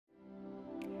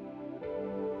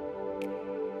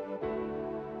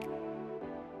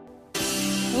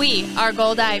We are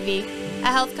Gold Ivy, a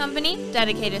health company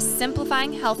dedicated to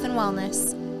simplifying health and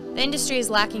wellness. The industry is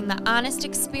lacking the honest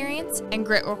experience and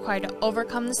grit required to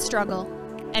overcome the struggle,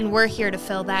 and we're here to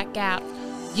fill that gap.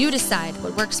 You decide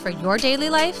what works for your daily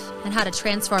life and how to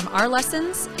transform our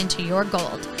lessons into your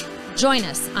gold. Join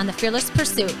us on the fearless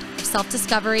pursuit of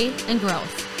self-discovery and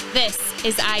growth. This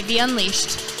is Ivy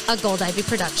Unleashed, a Gold Ivy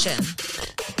production.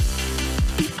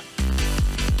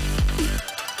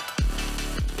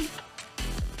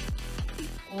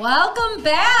 Welcome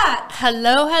back.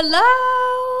 Hello,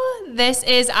 hello. This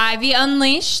is Ivy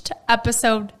Unleashed,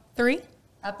 episode 3.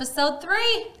 Episode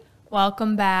 3.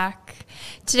 Welcome back.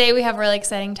 Today we have a really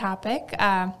exciting topic.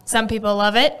 Some people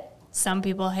love it. Some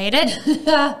people hate it.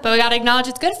 But we got to acknowledge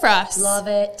it's good for us. Love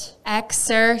it.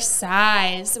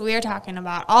 Exercise. We are talking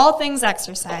about all things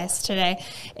exercise today.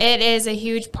 It is a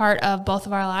huge part of both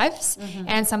of our lives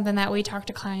and something that we talk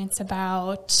to clients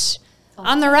about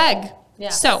on the reg.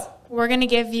 Yes. So we're going to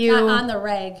give you... Not on the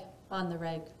reg. On the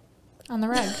reg. On the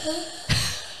reg.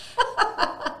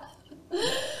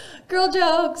 Girl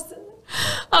jokes.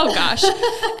 Oh, gosh.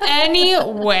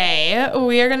 Anyway,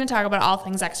 we are going to talk about all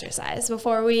things exercise.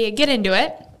 Before we get into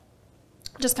it,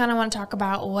 just kind of want to talk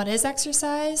about what is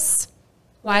exercise?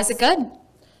 Why is it good?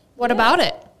 What about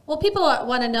it? Well, people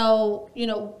want to know,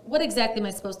 what exactly am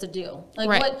I supposed to do? Like,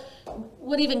 right.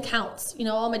 what even counts?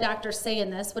 Oh, my doctor's saying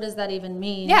this. What does that even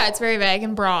mean? Yeah, it's very vague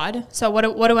and broad. So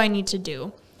what do I need to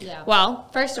do? Yeah. Well,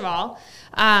 first of all,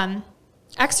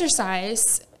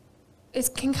 exercise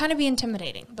can kind of be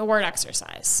intimidating, the word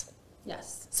exercise.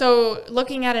 Yes. So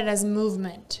looking at it as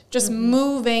movement, just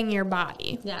moving your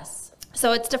body. Yes.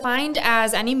 So it's defined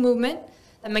as any movement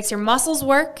that makes your muscles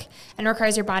work and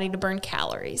requires your body to burn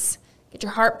calories. Get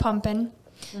your heart pumping.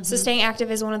 So staying active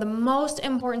is one of the most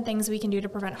important things we can do to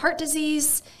prevent heart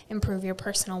disease, improve your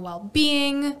personal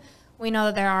well-being. We know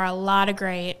that there are a lot of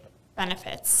great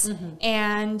benefits.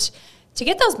 And to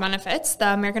get those benefits, the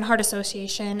American Heart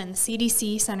Association and the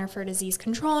CDC, Center for Disease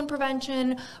Control and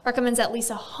Prevention, recommends at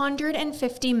least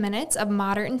 150 minutes of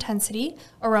moderate intensity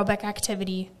aerobic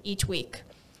activity each week.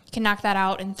 You can knock that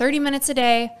out in 30 minutes a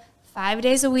day, 5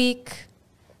 days a week,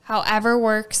 however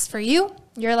works for you,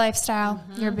 your lifestyle,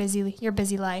 your busy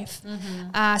life.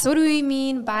 So what do we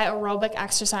mean by aerobic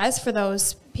exercise for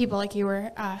those people like you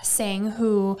were saying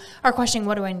who are questioning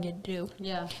what do I need to do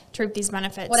to reap these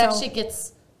benefits? What actually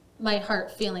gets my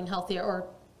heart feeling healthier or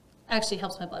actually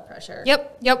helps my blood pressure?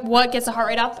 Yep. What gets the heart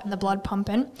rate up and the blood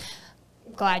pumping?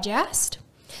 Glad you asked.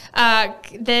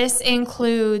 This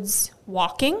includes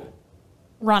walking,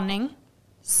 running,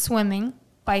 swimming,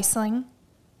 bicycling,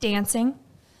 dancing,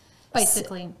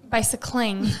 bicycling.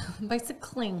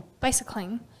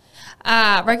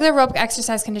 Regular aerobic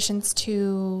exercise conditions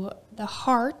to the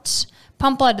heart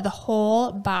pump blood to the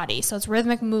whole body. So it's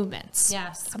rhythmic movements.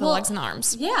 Yes. Of the legs and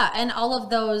arms. Yeah, and all of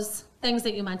those things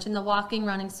that you mentioned, the walking,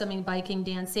 running, swimming, biking,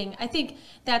 dancing, I think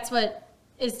that's what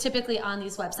is typically on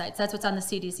these websites. That's what's on the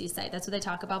CDC site. That's what they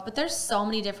talk about. But there's so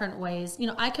many different ways.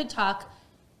 I could talk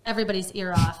everybody's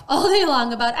ear off all day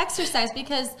long about exercise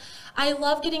because I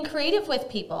love getting creative with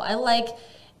people. I like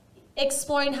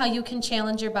exploring how you can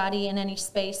challenge your body in any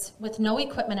space with no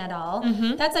equipment at all.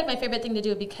 That's like my favorite thing to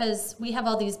do because we have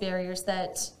all these barriers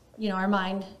that our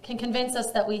mind can convince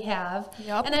us that we have.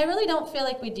 And I really don't feel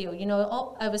like we do.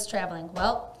 I was traveling.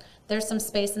 Well, there's some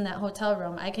space in that hotel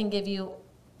room. I can give you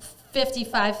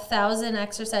 55,000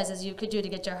 exercises you could do to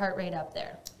get your heart rate up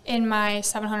there. In my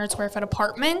 700 square foot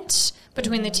apartment,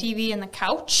 between the TV and the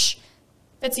couch,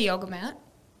 it's a yoga mat.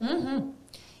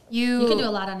 You can do a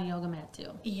lot on a yoga mat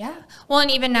too. Yeah. Well, and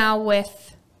even now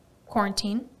with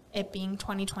quarantine, it being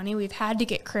 2020, we've had to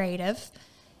get creative.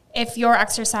 If your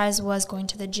exercise was going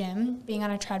to the gym, being on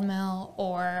a treadmill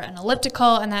or an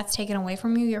elliptical, and that's taken away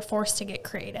from you, you're forced to get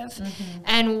creative.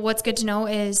 And what's good to know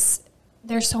is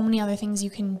there's so many other things you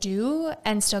can do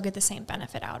and still get the same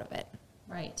benefit out of it.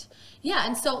 Right. Yeah,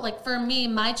 and so like for me,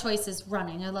 my choice is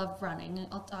running. I love running.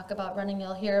 I'll talk about running.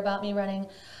 You'll hear about me running.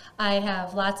 I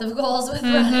have lots of goals with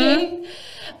running.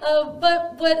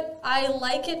 But what I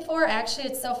like it for, actually,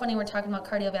 it's so funny we're talking about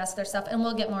cardiovascular stuff, and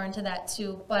we'll get more into that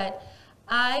too. But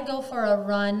I go for a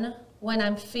run when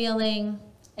I'm feeling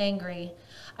angry.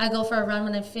 I go for a run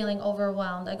when I'm feeling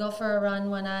overwhelmed. I go for a run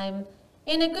when I'm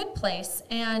in a good place,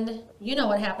 and you know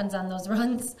what happens on those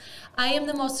runs. I am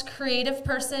the most creative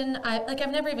person.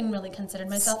 I've never even really considered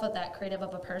myself that creative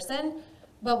of a person,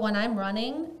 But when I'm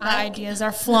running, ideas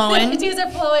are flowing. Ideas are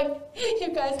flowing.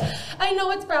 You guys, I know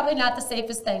it's probably not the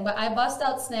safest thing, but I bust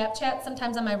out Snapchat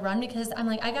sometimes on my run because I'm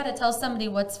like, I got to tell somebody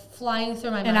what's flying through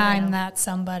my mind. And I'm that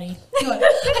somebody.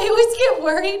 I always get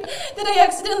worried that I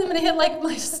accidentally am going to hit like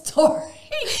my story.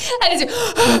 I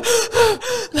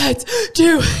just let's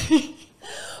do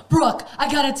Brooke,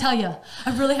 I got to tell you,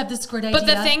 I really have this great idea. But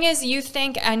the thing is, you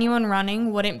think anyone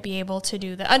running wouldn't be able to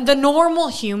do that. The normal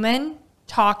human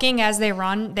talking as they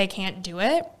run, they can't do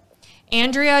it.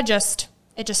 Andrea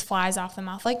it just flies off the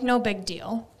mouth like no big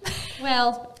deal.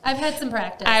 Well, I've had some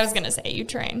practice. I was going to say you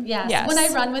train. Yes. When I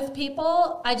run with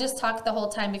people, I just talk the whole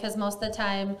time because most of the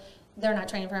time they're not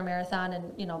training for a marathon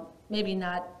and, you know, maybe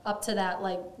not up to that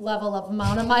like level of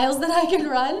amount of miles that I can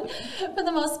run for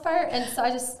the most part. And so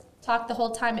I just talk the whole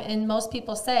time, and most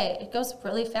people say it goes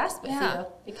really fast with you.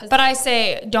 But I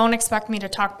say, don't expect me to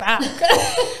talk back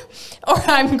or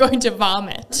I'm going to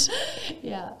vomit.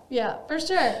 Yeah, for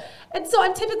sure. And so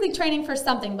I'm typically training for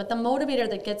something, but the motivator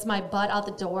that gets my butt out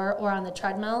the door or on the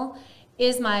treadmill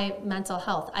is my mental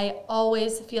health. I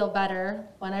always feel better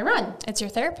when I run. It's your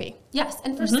therapy. Yes,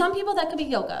 and for some people that could be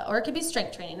yoga, or it could be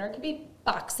strength training, or it could be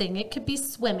boxing, it could be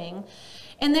swimming.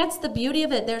 And that's the beauty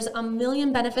of it. There's a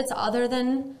million benefits other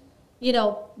than, you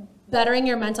know, bettering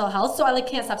your mental health. So I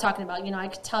can't stop talking about, you know, I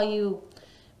could tell you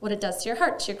what it does to your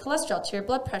heart, to your cholesterol, to your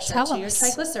blood pressure, to your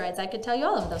triglycerides. I could tell you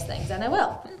all of those things, and I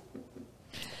will.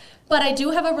 But I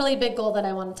do have a really big goal that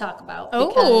I want to talk about.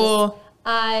 Because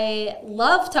I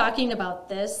love talking about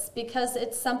this because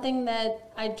it's something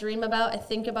that I dream about, I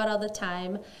think about all the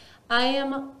time. I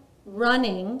am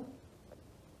running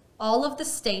all of the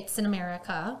states in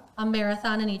America, a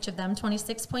marathon in each of them,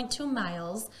 26.2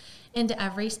 miles, in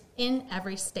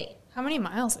every state. How many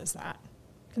miles is that?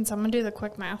 Can someone do the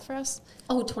quick math for us?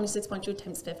 26.2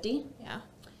 times 50. Yeah.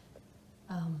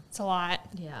 It's a lot.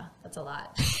 Yeah, that's a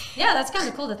lot. Yeah, that's kind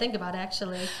of cool to think about,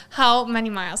 actually. How many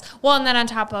miles? Well, and then on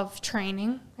top of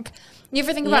training, like, you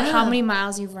ever think about how many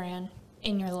miles you've ran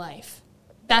in your life?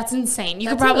 That's insane. You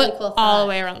could probably really cool all the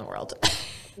way around the world.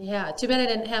 Yeah, too bad I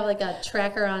didn't have like a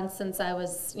tracker on since I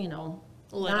was, 9.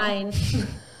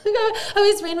 I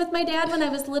always ran with my dad when I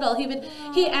was little.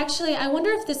 He actually, I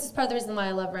wonder if this is part of the reason why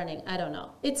I love running. I don't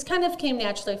know. It's kind of came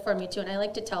naturally for me too, and I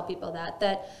like to tell people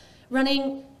that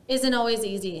running isn't always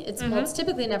easy. It's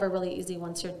typically never really easy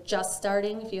once you're just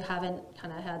starting, if you haven't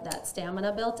kind of had that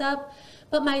stamina built up.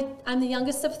 But I'm the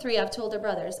youngest of 3. I have 2 older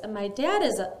brothers, and my dad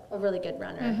is a really good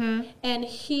runner. And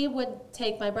he would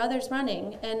take my brothers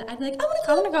running, and I'd be like,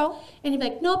 I want to go. And he'd be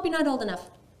like, nope, you're not old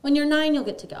enough. When you're 9, you'll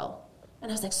get to go. And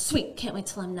I was like, sweet, can't wait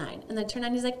till I'm 9. And then I turned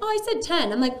 9, he's like, oh, I said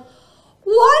 10. I'm like,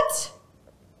 what?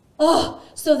 Oh,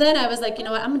 so then I was like, you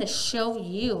know what, I'm going to show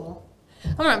you.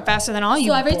 I'm running faster than all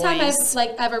you boys. So every time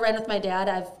I've ever ran with my dad,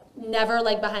 I've never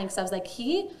behind, because I was like,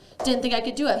 he didn't think I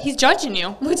could do it. He's judging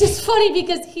you. Which is funny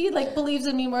because he believes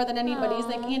in me more than anybody. He's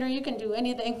like, Andrew, you can do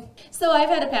anything. So I've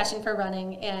had a passion for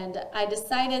running, and I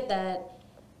decided that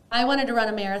I wanted to run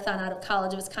a marathon out of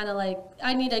college. It was kind of like,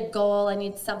 I need a goal. I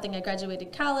need something. I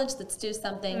graduated college. Let's do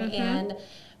something. And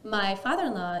my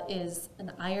father-in-law is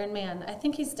an Ironman. I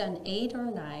think he's done 8 or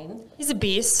 9. He's a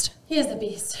beast. He is a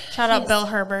beast. Shout out Bill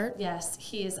Herbert. Yes,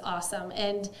 he is awesome.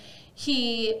 And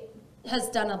he has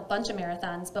done a bunch of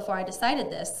marathons before I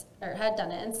decided this, or had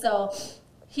done it. And so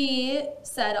he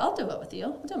said, I'll do it with you.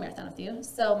 I'll do a marathon with you.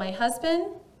 So my husband,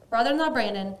 brother-in-law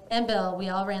Brandon, and Bill, we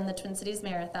all ran the Twin Cities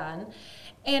Marathon.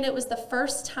 And it was the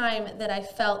first time that I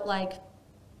felt like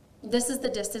this is the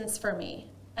distance for me.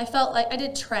 I felt like I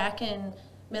did track in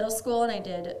middle school, and I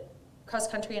did cross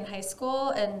country in high school,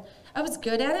 and I was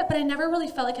good at it, but I never really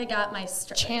felt like I got my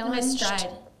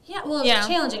stride. Yeah, well, it was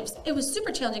challenging. It was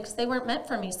super challenging because they weren't meant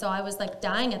for me, so I was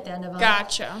dying at the end of them.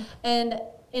 Gotcha. And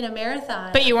in a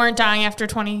marathon. But you weren't dying after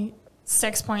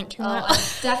 26.2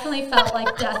 miles. I definitely felt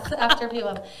like death after a few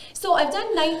of them. So I've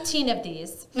done 19 of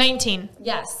these. 19.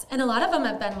 Yes. And a lot of them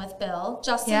have been with Bill.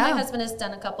 Justin, my husband, has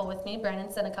done a couple with me.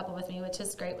 Brandon's done a couple with me, which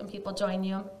is great when people join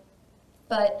you.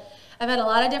 But I've had a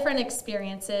lot of different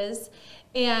experiences.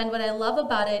 And what I love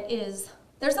about it is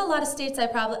there's a lot of states I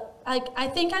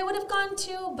think I would have gone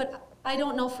to, but I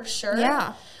don't know for sure.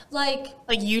 Yeah. Like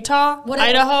Utah,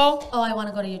 Idaho. I want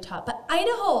to go to Utah. But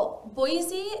Idaho,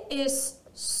 Boise is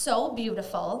so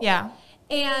beautiful. Yeah.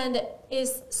 And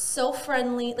is so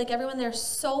friendly. Everyone there is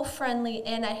so friendly.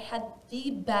 And I had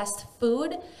the best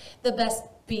food, the best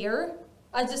beer.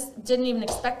 I just didn't even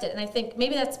expect it. And I think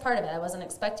maybe that's part of it. I wasn't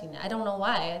expecting it. I don't know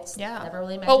why. It's never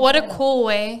really imagined. But what a cool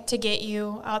way to get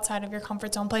you outside of your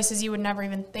comfort zone, places you would never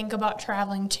even think about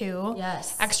traveling to.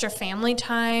 Yes. Extra family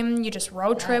time. You just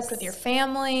road tripped with your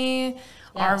family,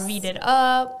 RV'd it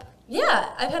up. Yeah,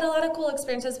 I've had a lot of cool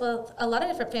experiences with a lot of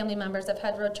different family members. I've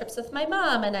had road trips with my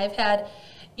mom, and I've had,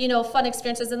 fun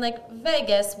experiences in like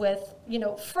Vegas with,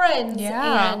 friends.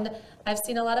 Yeah. And I've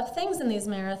seen a lot of things in these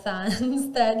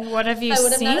marathons that What have you I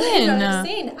would have seen? never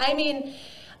seen. I mean,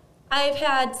 I've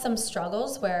had some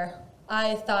struggles where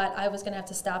I thought I was going to have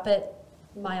to stop at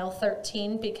mile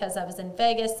 13 because I was in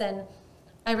Vegas, and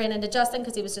I ran into Justin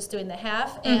because he was just doing the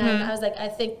half, and I was like, I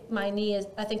think my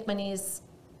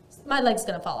leg's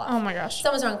going to fall off. Oh my gosh.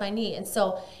 Something's wrong with my knee. And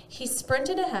so he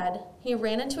sprinted ahead. He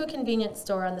ran into a convenience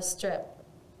store on the strip,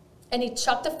 and he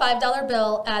chucked a $5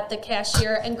 bill at the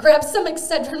cashier and grabbed some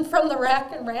Excedrin from the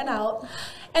rack and ran out.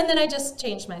 And then I just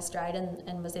changed my stride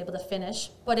and was able to finish.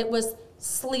 But it was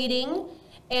sleeting,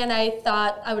 and I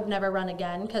thought I would never run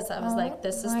again because I was like,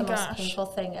 this is the most painful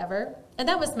thing ever. And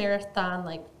that was marathon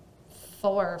like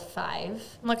 4 or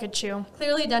 5. Look at you.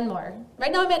 Clearly done more.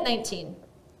 Right now I'm at 19.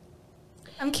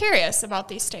 I'm curious about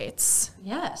these states.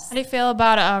 Yes. How do you feel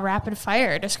about a rapid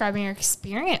fire, describing your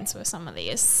experience with some of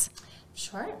these?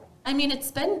 Sure. I mean,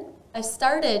 I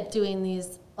started doing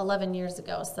these 11 years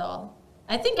ago, so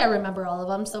I think I remember all of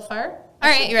them so far. All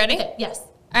right, you ready? Okay, yes.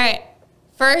 All right.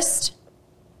 First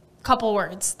couple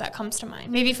words that comes to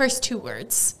mind. Maybe first 2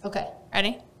 words. Okay.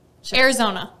 Ready? Sure.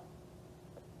 Arizona.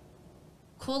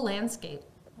 Cool landscape.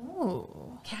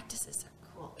 Ooh. Cactuses are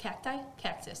cool. Cacti?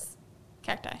 Cactus.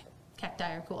 Cacti. Cacti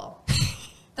are cool.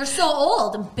 They're so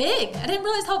old and big. I didn't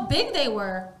realize how big they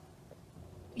were.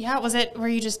 Yeah, were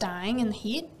you just dying in the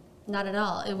heat? Not at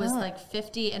all. It was like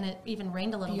 50, and it even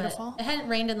rained a little Beautiful. bit. It hadn't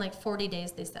rained in like 40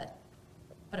 days, they said.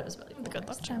 But it was really cool. Good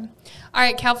luck charm. All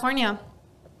right, California.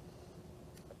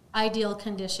 Ideal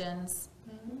conditions.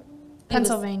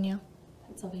 Pennsylvania.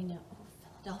 Pennsylvania. Oh,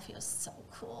 Philadelphia is so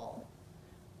cool.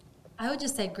 I would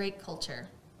just say great culture.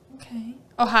 Okay.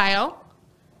 Ohio.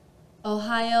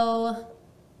 Ohio,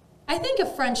 I think a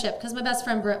friendship, because my best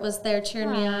friend Britt was there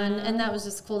cheering me on, and that was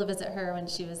just cool to visit her when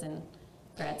she was in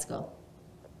grad school.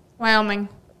 Wyoming.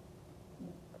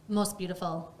 Most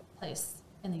beautiful place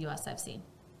in the U.S. I've seen.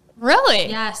 Really?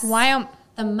 Yes. Wyoming.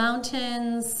 The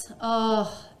mountains,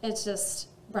 oh, it's just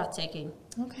breathtaking.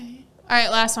 Okay. All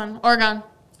right, last one. Oregon.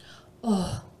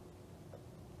 Oh,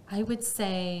 I would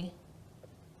say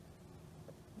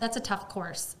that's a tough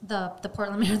course. The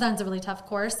Portland Marathon's a really tough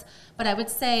course, but I would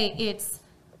say it's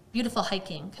beautiful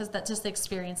hiking because that's just the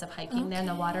experience of hiking there, and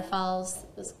the waterfalls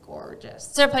is gorgeous.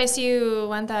 Is there a place you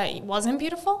went that wasn't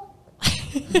beautiful?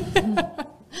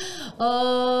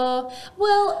 Well,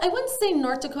 I wouldn't say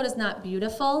North Dakota is not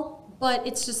beautiful, but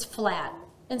it's just flat.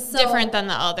 And so different than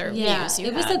the other views you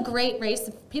it had. was a great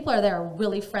race. People are there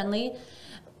really friendly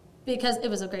because it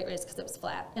was a great race because it was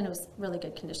flat and it was really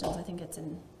good conditions. I think it's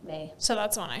in May. So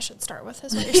that's one I should start with,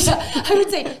 is what you're saying. I would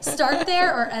say start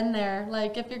there or end there.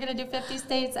 Like if you're going to do 50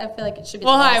 states, I feel like it should be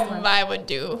Well, the last one. I would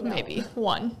do maybe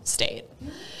one state.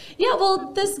 Yeah,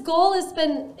 well, this goal has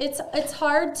been, it's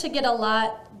hard to get a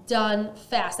lot done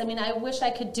fast. I mean, I wish I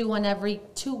could do one every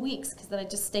 2 weeks because then I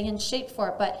just stay in shape for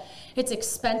it, but it's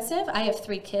expensive. I have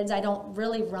 3 kids. I don't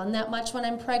really run that much when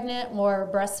I'm pregnant or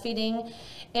breastfeeding,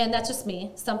 and that's just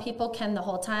me. Some people can the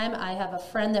whole time. I have a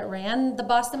friend that ran the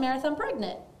Boston Marathon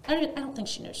pregnant. I don't think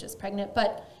she knew she was pregnant,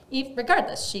 but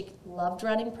regardless, she loved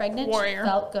running pregnant. Warrior. She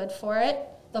felt good for it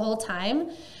the whole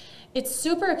time. It's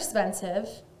super expensive.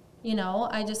 You know,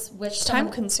 I just wish It's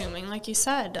time consuming, like you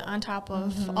said, on top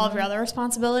of all of your other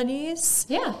responsibilities.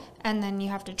 Yeah. And then you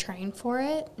have to train for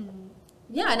it.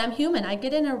 Yeah, and I'm human. I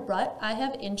get in a rut. I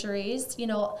have injuries. You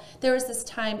know, there was this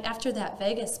time after that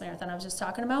Vegas marathon I was just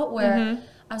talking about where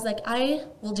I was like, I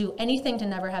will do anything to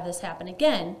never have this happen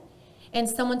again. And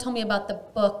someone told me about the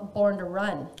book Born to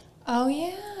Run. Oh,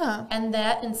 yeah. And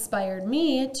that inspired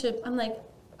me I'm like,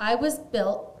 I was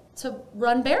built to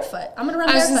run barefoot. I'm going to run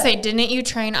barefoot. I was going to say, didn't you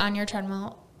train on your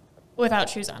treadmill without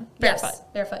shoes on? Barefoot. Yes,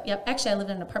 barefoot. Yep. Actually, I lived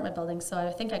in an apartment building, so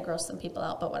I think I grossed some people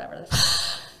out, but whatever.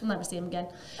 I'll never see them again.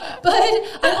 But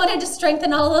I wanted to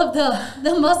strengthen all of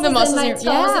the muscles in my toes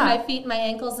and my feet and my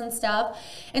ankles and stuff.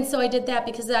 And so I did that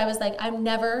because I was like, I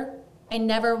never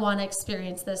want to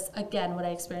experience this again, what I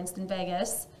experienced in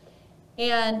Vegas.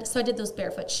 And so I did those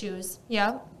barefoot shoes.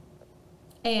 Yeah.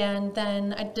 And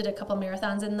then I did a couple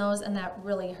marathons in those, and that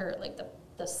really hurt, like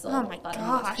the sole Oh, my bottom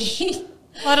of my gosh. feet.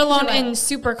 Let alone in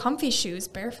super comfy shoes,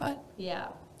 barefoot. Yeah.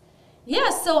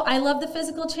 Yeah, so I love the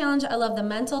physical challenge. I love the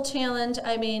mental challenge.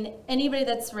 I mean, anybody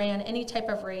that's ran any type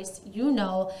of race, you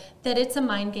know that it's a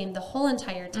mind game the whole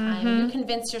entire time. You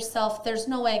convince yourself, there's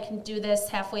no way I can do this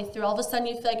halfway through. All of a sudden,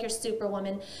 you feel like you're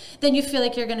Superwoman. Then you feel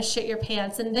like you're going to shit your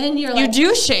pants. And then you're like... You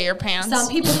do shit your pants. Some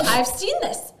people... I've seen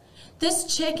this.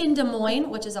 This chick in Des Moines,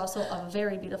 which is also a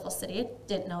very beautiful city,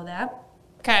 didn't know that.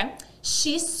 Okay.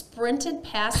 She sprinted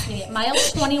past me at mile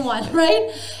 21,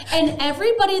 right? And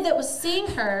everybody that was seeing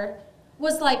her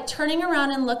was like turning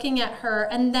around and looking at her,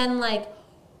 and then like,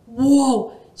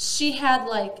 whoa, she had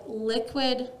like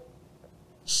liquid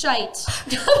shite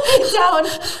down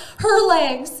her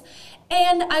legs.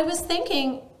 And I was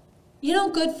thinking,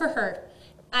 good for her.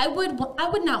 I would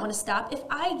not want to stop. If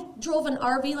I drove an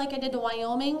RV like I did to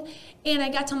Wyoming and I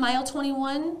got to mile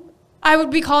 21, I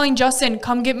would be calling Justin,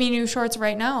 come get me new shorts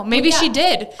right now. Maybe she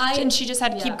did. And she just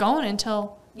had to keep going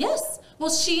until. Yes.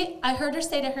 Well, I heard her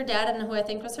say to her dad, and who I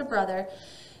think was her brother,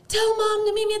 tell Mom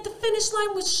to meet me at the finish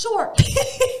line with shorts.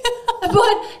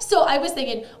 But so I was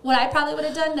thinking, what I probably would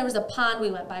have done, there was a pond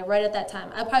we went by right at that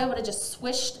time. I probably would have just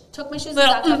swished, took my shoes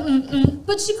off.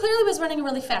 But she clearly was running a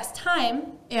really fast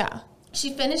time. Yeah.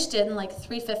 She finished it in like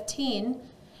 3:15.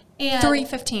 And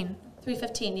 3:15.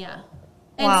 3:15, yeah.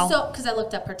 And so, because I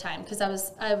looked up her time, because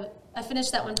I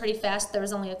finished that one pretty fast. There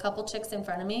was only a couple chicks in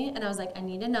front of me, and I was like, I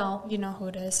need to know. You know who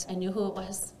it is. I knew who it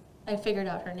was. I figured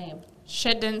out her name.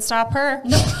 Shit didn't stop her.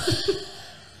 No.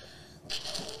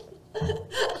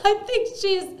 I think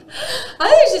she's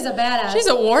a badass. She's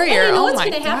a warrior. And I know oh what's my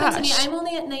going to happen to me. gosh. I'm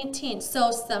only at 19.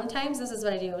 So sometimes this is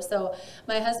what I do. So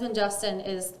my husband Justin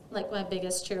is like my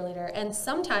biggest cheerleader. And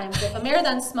sometimes if a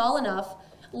marathon's small enough,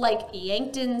 like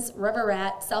Yankton's River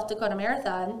Rat South Dakota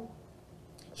Marathon,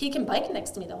 he can bike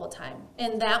next to me the whole time.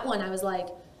 And that one I was like,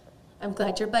 I'm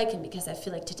glad you're biking because I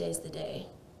feel like today's the day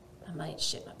I might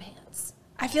shit my pants.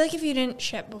 I feel like if you didn't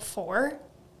shit before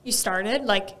you started,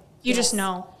 like, you just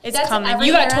know it's coming. Every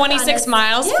you got 26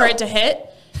 miles for it to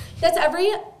hit. That's every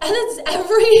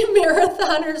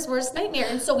marathoner's worst nightmare.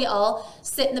 And so we all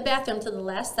sit in the bathroom till the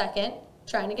last second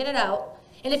trying to get it out.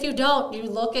 And if you don't, you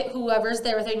look at whoever's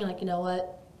there with you and you're like, you know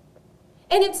what?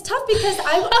 And it's tough because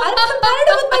I'm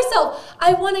competitive with myself.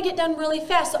 I want to get done really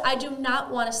fast, so I do not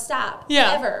want to stop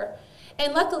ever.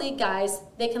 And luckily, guys,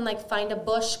 they can like find a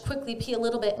bush, quickly pee a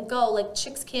little bit and go. Like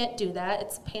chicks can't do that.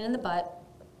 It's a pain in the butt.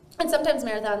 And sometimes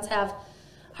marathons have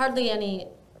hardly any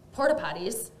porta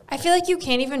potties. I feel like you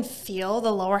can't even feel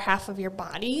the lower half of your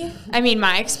body. I mean,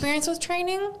 my experience with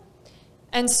training.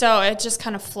 And so it just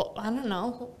kind of,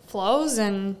 flows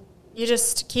and you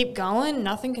just keep going.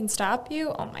 Nothing can stop you.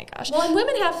 Oh, my gosh. Well, and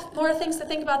women have more things to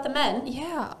think about than men.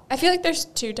 Yeah. I feel like there's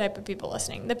two type of people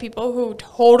listening. The people who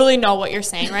totally know what you're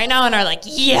saying right now and are like,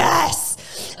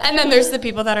 yes. And then there's the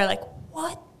people that are like,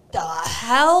 what the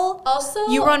hell? Also,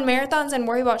 you run marathons and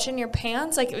worry about shit in your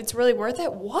pants? Like, it's really worth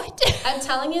it? What? I'm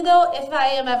telling you, though, if I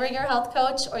am ever your health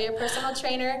coach or your personal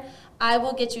trainer, I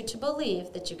will get you to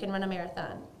believe that you can run a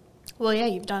marathon. Well, yeah,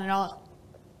 you've done it all.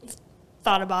 You've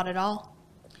thought about it all.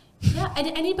 Yeah, and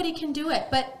anybody can do it,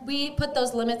 but we put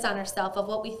those limits on ourselves of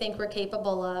what we think we're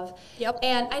capable of. Yep.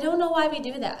 And I don't know why we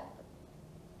do that.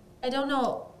 I don't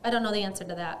know the answer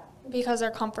to that. Because our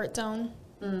comfort zone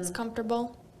is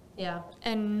comfortable. Yeah.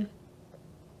 And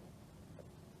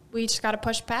we just got to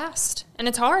push past. And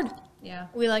it's hard. Yeah.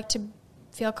 We like to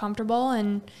feel comfortable,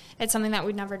 and it's something that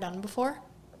we've never done before.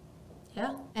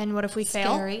 Yeah. And what if we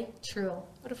fail? Scary. True.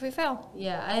 What if we fail?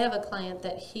 Yeah. I have a client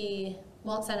that he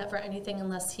won't sign up for anything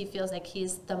unless he feels like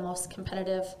he's the most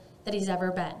competitive that he's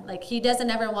ever been. Like, he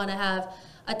doesn't ever want to have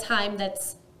a time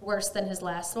that's worse than his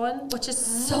last one, which is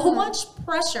so much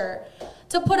pressure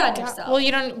to put on yourself.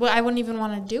 Well, I wouldn't even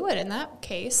want to do it in that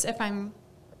case if I'm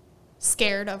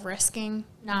scared of risking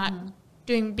not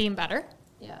being better.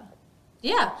 Yeah.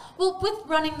 Yeah. Well, with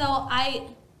running, though, I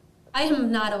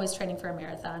am not always training for a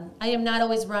marathon. I am not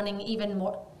always running even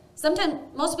more. Sometimes,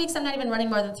 most weeks, I'm not even running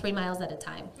more than 3 miles at a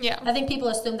time. Yeah. I think people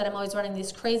assume that I'm always running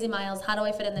these crazy miles. How do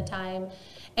I fit in the time?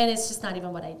 And it's just not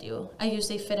even what I do. I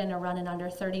usually fit in a run in under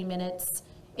 30 minutes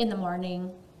in the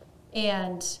morning.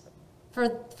 And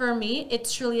for me, it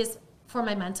truly is for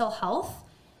my mental health.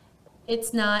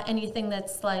 It's not anything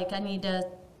that's like I need to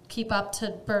keep up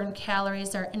to burn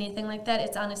calories or anything like that.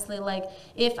 It's honestly like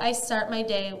if I start my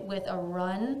day with a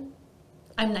run,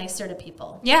 I'm nicer to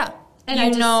people. Yeah. And I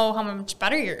know how much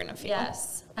better you're going to feel.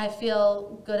 Yes. I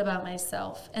feel good about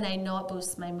myself. And I know it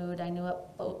boosts my mood. I know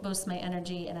it boosts my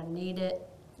energy. And I need it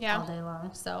all day long.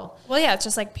 So. Well, yeah, it's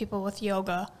just like people with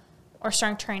yoga or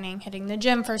strength training, hitting the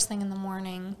gym first thing in the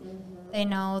morning. They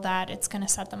know that it's going to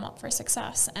set them up for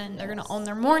success. And they're going to own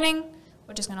their morning,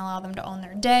 which is going to allow them to own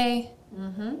their day.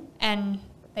 And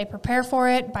they prepare for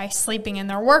it by sleeping in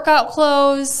their workout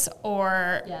clothes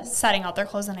or setting out their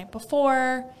clothes the night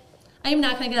before. I am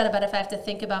not going to get out of bed if I have to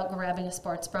think about grabbing a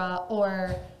sports bra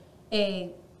or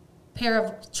a pair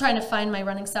of trying to find my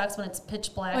running socks when it's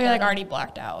pitch black. Well, you're like already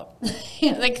blacked out.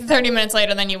 Like 30 minutes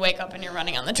later, then you wake up and you're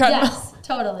running on the treadmill. Yes,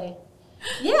 totally.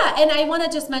 Yeah, and I want to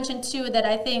just mention too that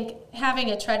I think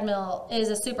having a treadmill is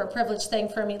a super privileged thing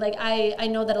for me. Like I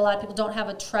know that a lot of people don't have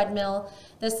a treadmill.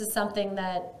 This is something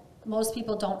that most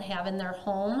people don't have in their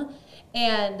home,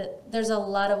 and there's a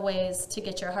lot of ways to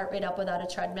get your heart rate up without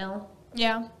a treadmill.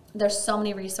 Yeah. There's so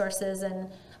many resources, and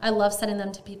I love sending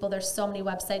them to people. There's so many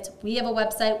websites. We have a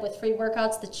website with free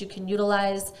workouts that you can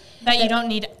utilize. That you don't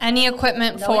need any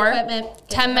equipment for. Equipment.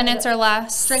 10 minutes or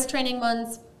less. Strength training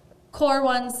ones, core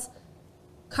ones,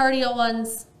 cardio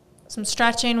ones. Some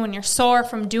stretching when you're sore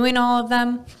from doing all of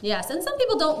them. Yes, and some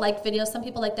people don't like videos. Some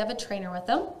people like to have a trainer with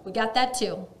them. We got that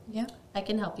too. Yeah. I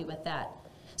can help you with that.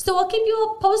 So I'll keep you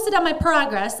all posted on my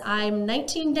progress. I'm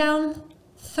 19 down,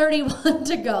 31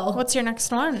 to go. What's your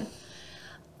next one?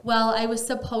 Well, I was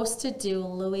supposed to do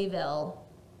Louisville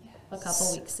a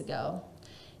couple weeks ago.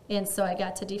 And so I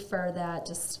got to defer that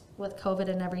just with COVID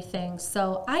and everything.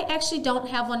 So I actually don't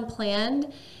have one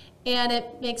planned, and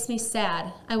it makes me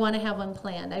sad. I want to have one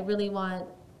planned.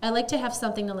 I like to have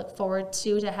something to look forward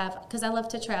to have, because I love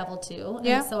to travel too.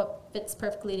 Yeah. And so it fits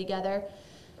perfectly together.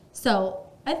 So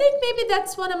I think maybe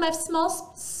that's one of my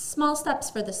small steps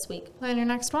for this week. Plan your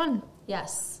next one.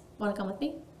 Yes. Want to come with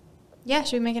me? Yeah,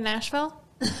 should we make it Nashville?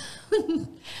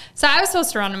 So I was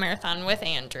supposed to run a marathon with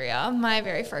Andrea, my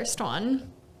very first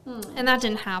one. And that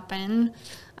didn't happen.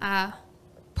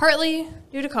 Partly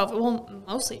due to COVID. Well,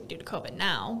 mostly due to COVID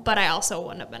now. But I also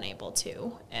wouldn't have been able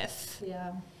to if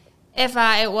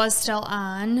it was still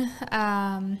on.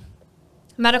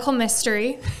 Medical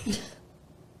mystery.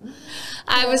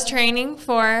 I was training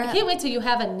for... I can't wait till you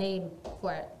have a name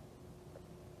for it.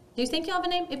 Do you think you'll have a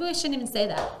name? Maybe we shouldn't even say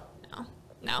that.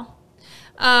 No.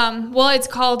 Well, it's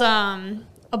called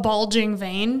a bulging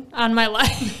vein on my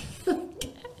leg.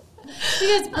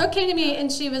 Because Brooke came to me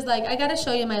and she was like, I got to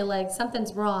show you my leg.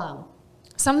 Something's wrong.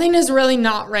 Something is really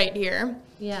not right here.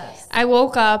 Yes. I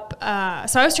woke up,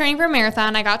 so I was training for a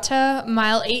marathon. I got to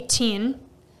mile 18,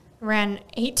 ran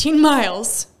 18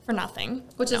 miles for nothing.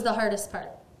 Which is the hardest part.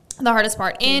 The hardest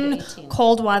part. In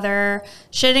cold weather,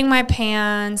 shitting my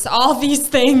pants, all these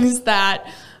things that,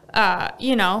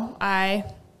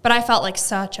 but I felt like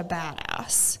such a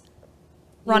badass.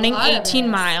 Running 18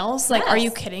 miles. Like, are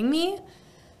you kidding me?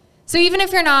 So even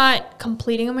if you're not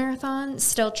completing a marathon,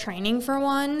 still training for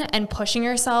one and pushing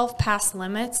yourself past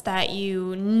limits that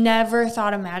you never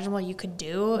thought imaginable you could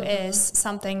do is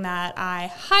something that I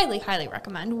highly, highly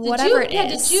recommend, whatever it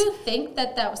is. Did you think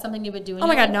that was something you would do? Oh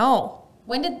my God, no.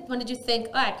 When did you think,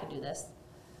 I could do this?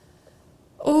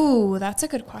 Ooh, that's a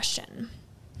good question.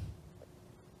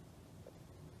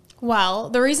 Well,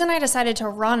 the reason I decided to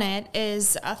run it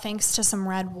is thanks to some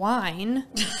red wine.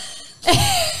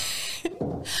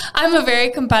 I'm a very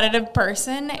competitive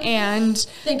person, and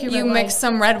you mix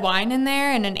some red wine in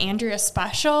there and an Andrea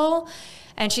special,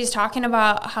 and she's talking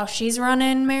about how she's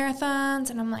running marathons,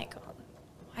 and I'm like,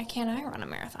 why can't I run a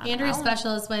marathon? Andrea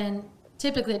special is when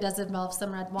typically it does involve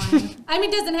some red wine. I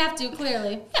mean, it doesn't have to,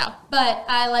 clearly. Yeah. But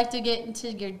I like to get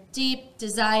into your deep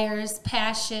desires,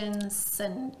 passions,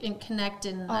 and connect.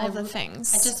 And all the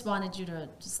things. I just wanted you to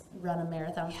just run a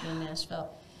marathon with me in Nashville.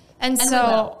 And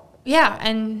so, yeah,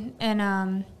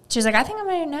 and she's like, I think I'm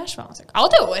going to do Nashville. I was like, I'll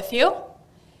do it with you.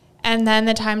 And then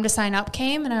the time to sign up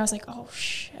came, and I was like, oh,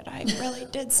 shit, I really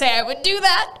did say I would do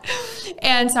that.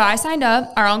 And so I signed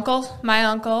up. Our uncle, my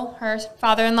uncle, her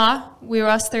father-in-law,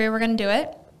 us three were going to do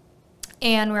it.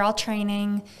 And we were all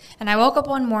training. And I woke up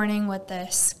one morning with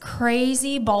this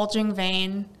crazy bulging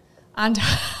vein on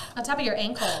top of your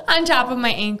ankle. On top of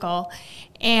my ankle.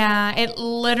 And it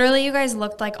literally, you guys,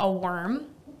 looked like a worm.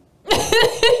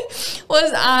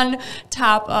 Was on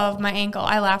top of my ankle.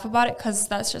 I laugh about it because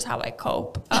that's just how I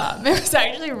cope. It was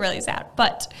actually really sad,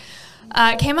 but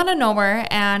it came out of nowhere,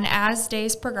 and as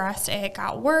days progressed, it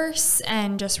got worse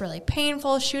and just really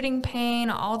painful, shooting pain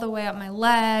all the way up my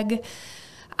leg.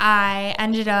 I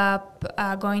ended up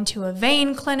going to a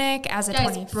vein clinic as a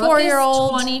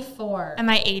 24-year-old. 24. Am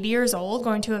I 80 years old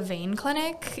going to a vein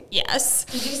clinic? Yes.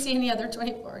 Did you see any other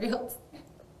 24-year-olds?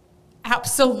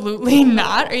 Absolutely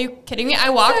not. Are you kidding me?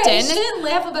 I walked in. I shouldn't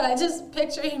laugh about it. I just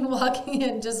picturing walking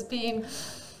in just being...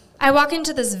 I walk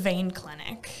into this vein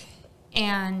clinic,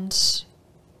 and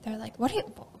they're like, what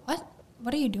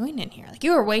are you doing in here? Like,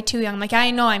 you were way too young. I'm like,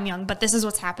 I know I'm young, but this is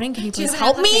what's happening. Can you please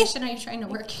help me? Are you trying to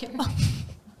work here?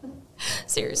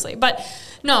 Seriously. But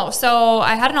no, so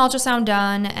I had an ultrasound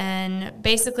done, and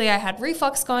basically I had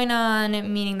reflux going on,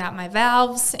 meaning that my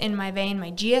valves in my vein,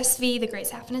 my GSV, the great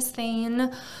saphenous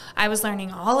vein, I was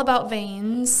learning all about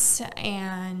veins,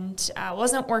 and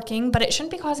wasn't working, but it shouldn't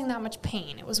be causing that much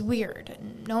pain. It was weird.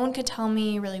 No one could tell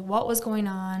me really what was going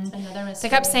on. Another mystery.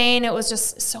 They kept saying it was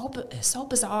just so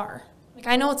bizarre.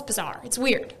 Like, I know it's bizarre. It's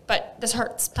weird, but this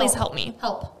hurts. Please help me.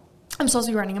 Help. I'm supposed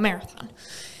to be running a marathon.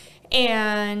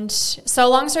 And so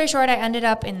long story short, I ended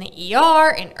up in the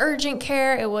ER, in urgent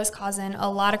care. It was causing a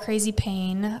lot of crazy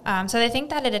pain. So they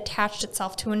think that it attached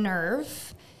itself to a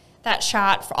nerve that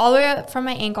shot all the way up from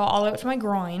my ankle, all the way up to my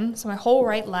groin, so my whole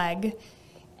right leg.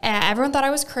 And everyone thought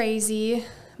I was crazy,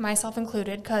 myself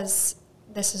included, because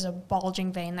this is a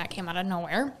bulging vein that came out of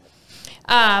nowhere.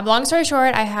 Long story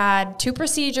short, I had 2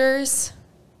 procedures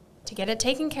to get it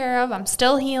taken care of. I'm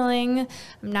still healing.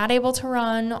 I'm not able to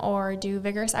run or do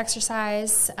vigorous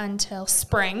exercise until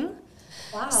spring.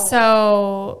 Wow.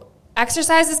 So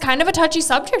exercise is kind of a touchy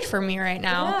subject for me right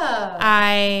now. Yeah.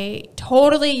 I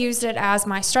totally used it as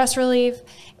my stress relief,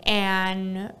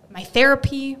 and my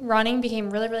therapy. Running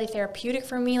became really, really therapeutic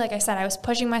for me. Like I said, I was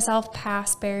pushing myself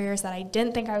past barriers that I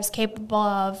didn't think I was capable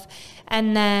of.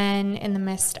 And then in the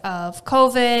midst of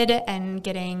COVID and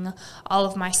getting all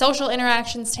of my social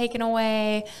interactions taken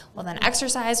away, well, then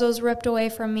exercise was ripped away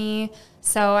from me.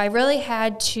 So I really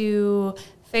had to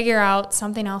figure out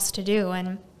something else to do.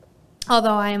 And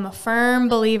although I am a firm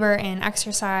believer in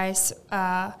exercise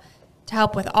to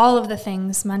help with all of the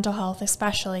things, mental health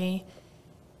especially,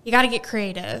 you got to get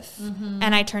creative.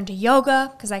 And I turned to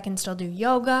yoga because I can still do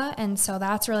yoga. And so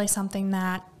that's really something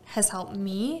that has helped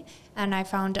me. And I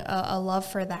found a love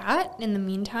for that in the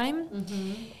meantime.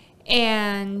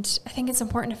 And I think it's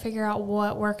important to figure out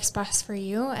what works best for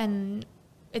you. And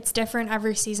it's different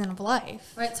every season of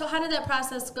life. Right. So how did that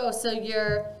process go? So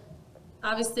you're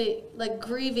obviously like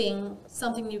grieving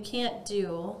something you can't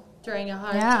do during a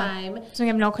hard time. So you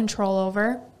have no control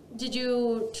over. Did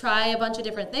you try a bunch of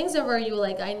different things, or were you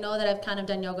like, I know that I've kind of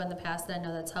done yoga in the past and I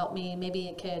know that's helped me. Maybe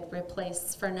it could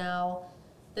replace for now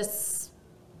this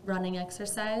running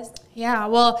exercise? Yeah,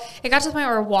 well, it got to the point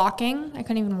where walking, I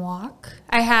couldn't even walk.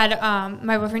 I had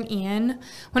my boyfriend Ian,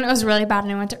 when it was really bad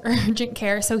and I went to urgent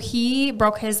care, so he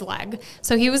broke his leg.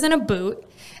 So he was in a boot,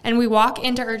 and we walk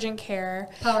into urgent care.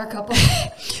 Power couple.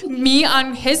 Me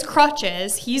on his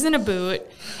crutches, he's in a boot,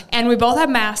 and we both have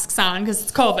masks on because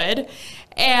it's COVID.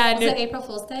 And was it April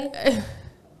Fool's Day?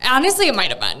 Honestly, it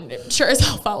might have been. It sure as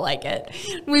hell felt like it.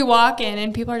 We walk in,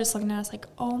 and people are just looking at us like,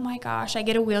 oh, my gosh. I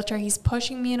get a wheelchair. He's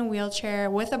pushing me in a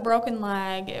wheelchair with a broken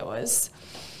leg. It was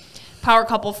power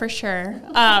couple for sure.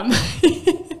 But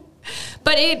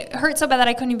it hurt so bad that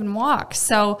I couldn't even walk.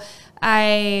 So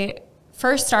I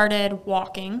first started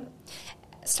walking.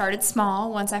 Started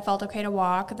small once I felt okay to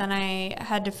walk. Then I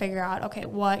had to figure out, okay,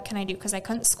 what can I do? Because I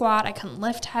couldn't squat. I couldn't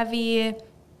lift heavy.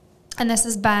 And this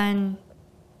has been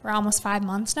for almost 5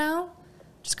 months now,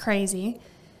 which is crazy.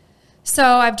 So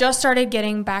I've just started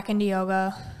getting back into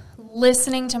yoga,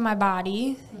 listening to my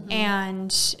body,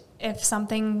 and if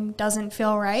something doesn't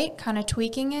feel right, kind of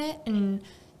tweaking it and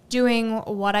doing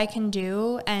what I can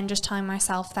do and just telling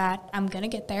myself that I'm going to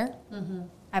get there.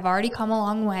 I've already come a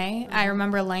long way. I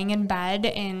remember laying in bed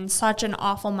in such an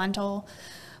awful mental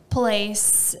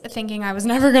place, thinking I was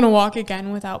never going to walk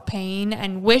again without pain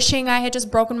and wishing I had just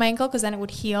broken my ankle because then it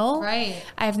would heal. Right.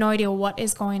 I have no idea what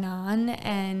is going on,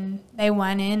 and they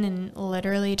went in and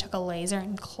literally took a laser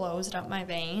and closed up my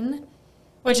vein,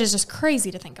 which is just crazy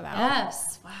to think about.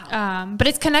 Yes. Wow. But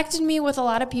it's connected me with a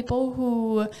lot of people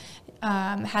who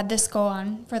had this go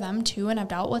on for them too, and I've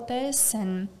dealt with this,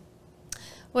 and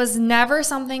was never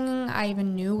something I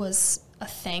even knew was a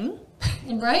thing.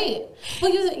 Right.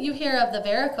 Well, you hear of the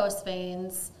varicose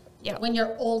veins when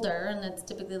you're older, and that's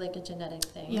typically like a genetic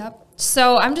thing. Yep.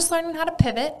 So I'm just learning how to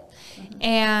pivot,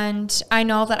 and I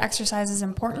know that exercise is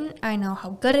important. I know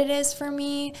how good it is for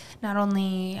me, not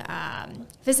only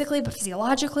physically but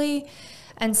physiologically.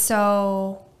 And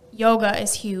so yoga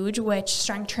is huge, which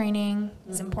strength training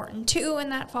is important too,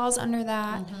 and that falls under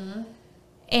that.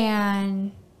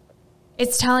 And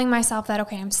it's telling myself that,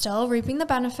 okay, I'm still reaping the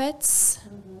benefits,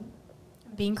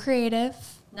 being creative.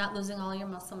 Not losing all your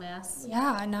muscle mass.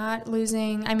 Yeah, not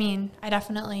losing. I mean, I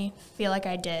definitely feel like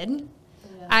I did.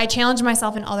 Yeah. I challenged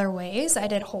myself in other ways. I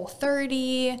did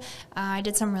Whole30. I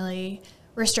did some really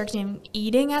restricting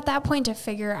eating at that point to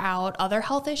figure out other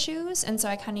health issues. And so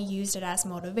I kind of used it as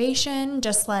motivation,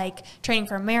 just like training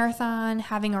for a marathon,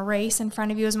 having a race in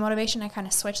front of you as motivation. I kind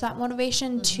of switched that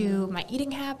motivation to my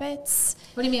eating habits.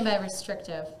 What do you mean by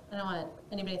restrictive? I don't want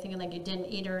anybody thinking like you didn't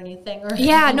eat or anything. Or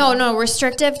yeah, no,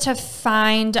 restrictive to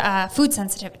find food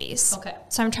sensitivities. Okay.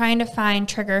 So I'm trying to find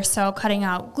triggers, so cutting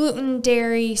out gluten,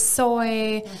 dairy,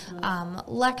 soy,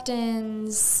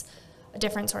 lectins,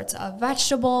 different sorts of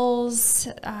vegetables,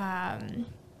 and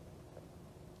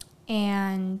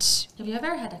have you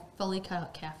ever had to fully cut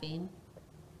out caffeine?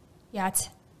 Yeah, it's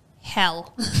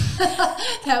hell.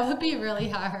 That would be really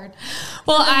hard.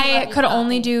 Well, I could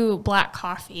only do black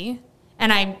coffee,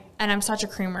 and I'm such a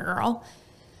creamer girl.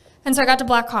 And so I got to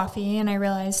black coffee, and I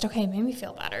realized, okay, it made me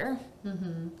feel better.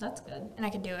 That's good. And I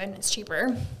could do it, and it's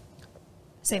cheaper.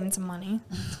 Saving some money.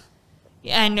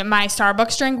 And my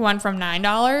Starbucks drink went from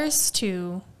 $9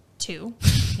 to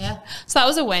 $2. Yeah. So that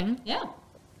was a win. Yeah.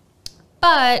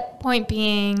 But point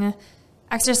being,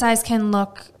 exercise can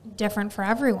look different for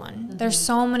everyone. There's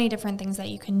so many different things that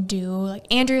you can do.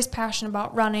 Like Andrea's passionate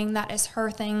about running. That is her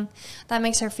thing. That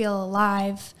makes her feel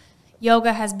alive.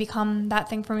 Yoga has become that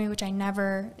thing for me, which I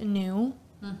never knew.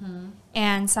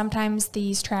 And sometimes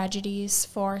these tragedies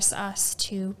force us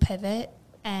to pivot,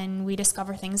 and we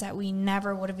discover things that we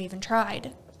never would have even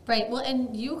tried. Right. Well,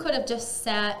 and you could have just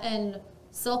sat and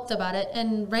sulked about it,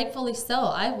 and rightfully so.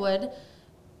 I would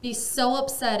be so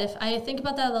upset if I think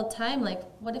about that all the time. Like,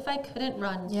 what if I couldn't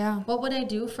run? Yeah. What would I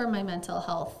do for my mental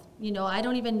health? You know, I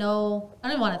don't even know. I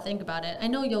don't even want to think about it. I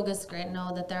know yoga's great. I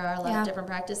know that there are a lot of different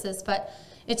practices, but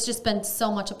it's just been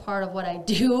so much a part of what I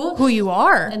do. Who you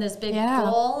are. And this big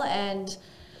goal. And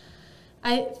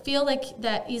I feel like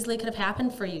that easily could have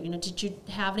happened for you. You know, did you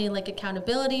have any like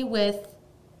accountability with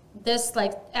this?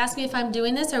 Like, ask me if I'm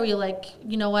doing this, or were you like,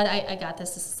 you know what, I got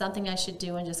this. This is something I should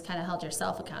do, and just kind of held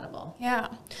yourself accountable? Yeah.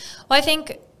 Well, I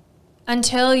think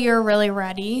until you're really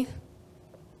ready,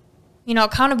 you know,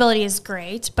 accountability is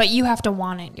great, but you have to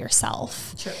want it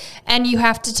yourself. True. And you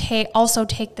have to also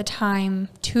take the time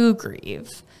to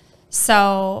grieve.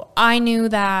 So I knew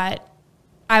that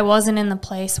I wasn't in the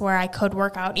place where I could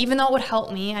work out. Even though it would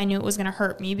help me, I knew it was going to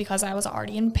hurt me because I was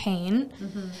already in pain.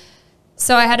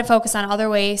 So I had to focus on other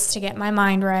ways to get my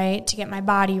mind right, to get my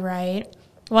body right.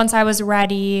 Once I was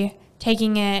ready,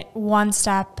 taking it one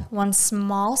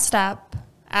small step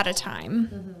at a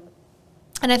time.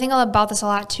 And I think about this a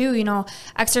lot too. You know,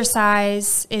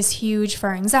 exercise is huge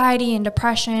for anxiety and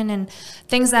depression and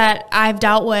things that I've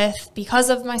dealt with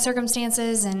because of my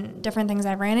circumstances and different things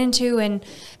I've ran into, and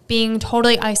being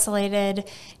totally isolated,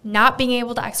 not being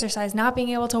able to exercise, not being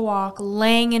able to walk,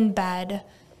 laying in bed,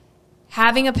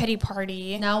 having a pity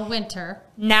party. Now winter.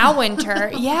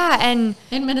 Yeah. And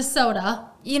in Minnesota.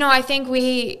 You know, I think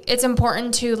it's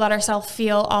important to let ourselves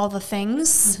feel all the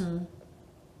things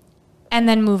and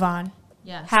then move on.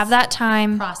 Yes. Have that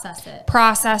time.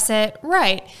 Process it.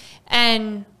 Right.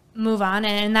 And move on.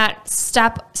 And that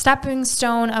stepping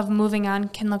stone of moving on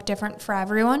can look different for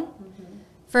everyone.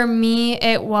 For me,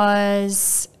 it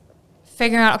was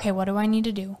figuring out, okay, what do I need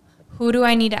to do? Who do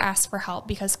I need to ask for help?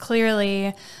 Because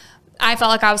clearly I felt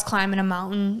like I was climbing a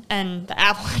mountain, and the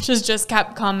avalanches just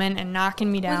kept coming and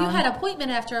knocking me down. Well, you had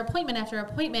appointment after appointment after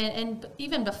appointment, and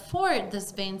even before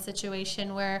this vein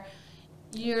situation where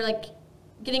you're like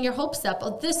getting your hopes up.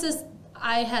 Oh,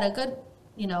 I had a good,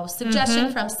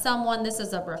 suggestion from someone. This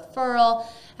is a referral.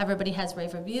 Everybody has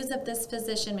rave reviews of this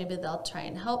physician. Maybe they'll try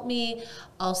and help me.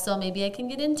 Also, maybe I can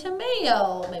get into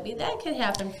Mayo. Maybe that could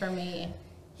happen for me.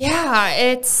 Yeah,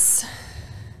 it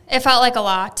felt like a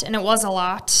lot, and it was a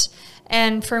lot.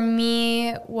 And for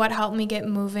me, what helped me get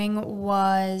moving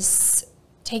was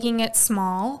taking it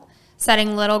small,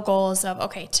 setting little goals of,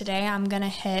 okay, today I'm going to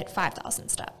hit 5,000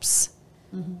 steps.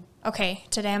 Okay,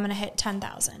 today I'm going to hit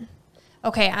 10,000.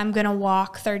 Okay, I'm going to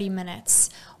walk 30 minutes.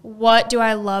 What do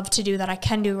I love to do that I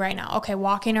can do right now? Okay,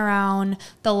 walking around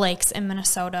the lakes in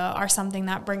Minnesota are something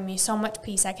that bring me so much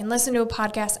peace. I can listen to a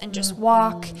podcast and just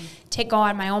walk, go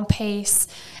at my own pace.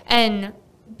 And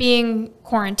being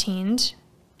quarantined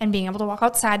and being able to walk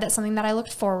outside, that's something that I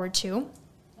looked forward to.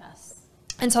 Yes.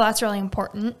 And so that's really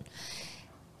important.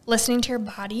 Listening to your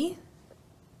body.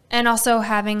 And also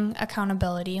having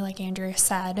accountability, like Andrea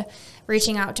said,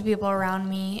 reaching out to people around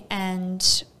me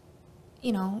and,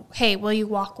 hey, will you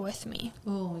walk with me?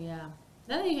 Oh, yeah.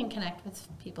 Then you can connect with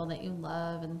people that you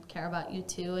love and care about you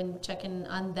too, and check in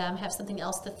on them, have something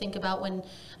else to think about when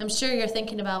I'm sure you're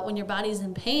thinking about when your body's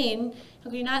in pain. How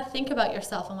can you not think about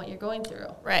yourself and what you're going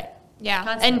through? Right. Yeah.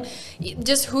 Constantly. And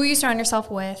just who you surround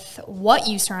yourself with, what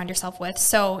you surround yourself with.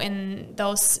 So in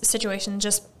those situations,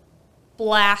 just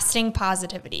blasting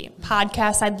positivity.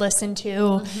 Podcasts I'd listen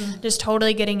to, just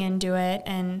totally getting into it.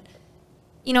 And,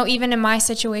 even in my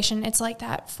situation, it's like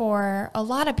that for a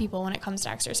lot of people when it comes to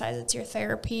exercise. It's your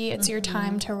therapy. It's your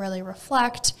time to really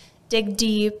reflect, dig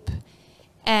deep.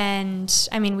 And,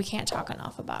 we can't talk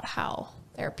enough about how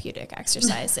therapeutic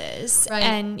exercise is. Right.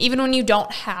 And even when you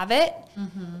don't have it,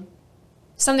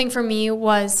 something for me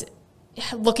was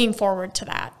looking forward to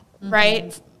that,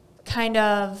 right? Kind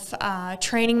of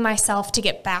training myself to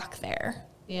get back there.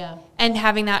 Yeah. And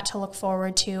having that to look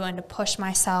forward to and to push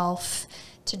myself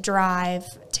to drive,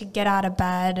 to get out of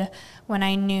bed when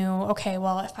I knew, okay,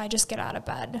 well, if I just get out of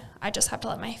bed, I just have to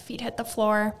let my feet hit the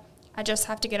floor. I just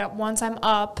have to get up once I'm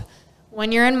up.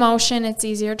 When you're in motion, it's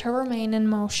easier to remain in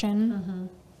motion. Mm-hmm.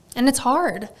 And it's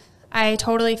hard. I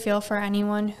totally feel for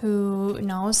anyone who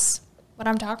knows what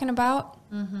I'm talking about.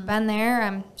 Mm-hmm. Been there.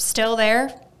 I'm still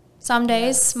there some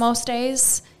days, yes. Most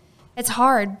days. It's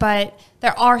hard, but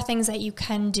there are things that you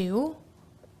can do.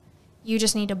 You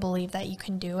just need to believe that you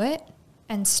can do it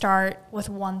and start with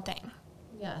one thing.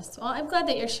 Yes. Well, I'm glad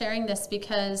that you're sharing this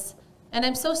because, and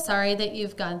I'm so sorry that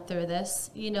you've gone through this.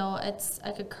 You know,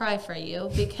 I could cry for you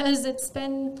because it's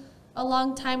been a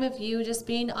long time of you just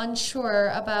being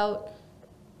unsure about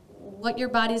what your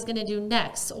body's going to do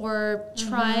next or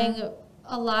trying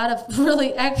a lot of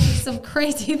really actually some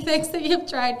crazy things that you've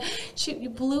tried. Shoot, you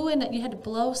had to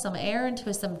blow some air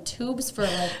into some tubes for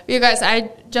like. You guys,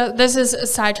 this is a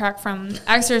sidetrack from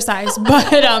exercise, but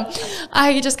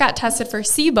I just got tested for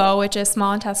SIBO, which is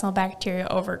small intestinal bacteria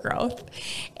overgrowth.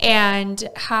 And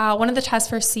one of the tests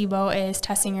for SIBO is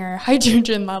testing your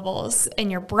hydrogen levels in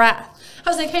your breath. I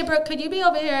was like, hey, Brooke, could you be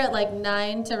over here at like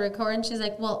 9 to record? And she's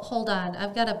like, well, hold on.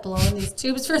 I've got to blow in these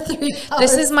tubes for 3 hours.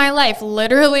 This is my life.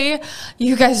 Literally,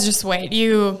 you guys just wait.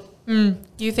 You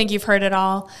think you've heard it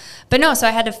all. But no, so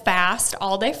I had to fast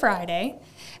all day Friday.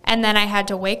 And then I had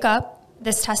to wake up.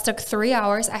 This test took 3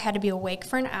 hours. I had to be awake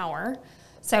for an hour.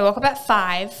 So I woke up at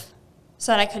 5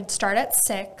 so that I could start at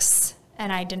 6.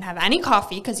 And I didn't have any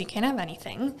coffee because you can't have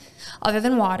anything other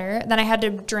than water. Then I had to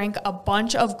drink a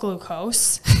bunch of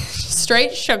glucose,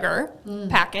 straight sugar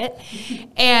packet.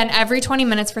 And every 20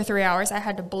 minutes for 3 hours, I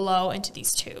had to blow into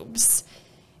these tubes.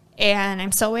 And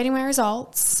I'm still waiting my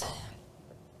results.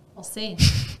 We'll see.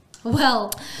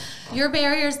 Well, your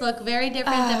barriers look very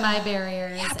different than my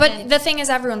barriers. Yeah, but the thing is,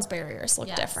 everyone's barriers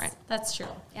look different. That's true.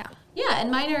 Yeah. Yeah,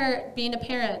 and mine are being a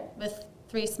parent with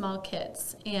 3 small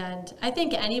kids, and I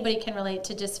think anybody can relate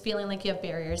to just feeling like you have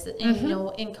barriers. And you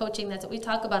know, in coaching, that's what we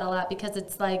talk about a lot because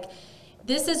it's like,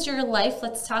 this is your life.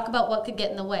 Let's talk about what could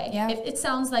get in the way. Yeah. If it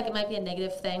sounds like it might be a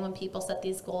negative thing when people set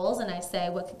these goals, and I say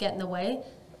what could get in the way,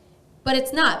 but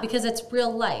it's not because it's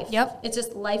real life. Yep. It's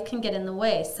just life can get in the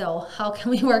way. So how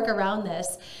can we work around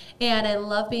this? And I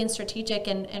love being strategic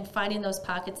and finding those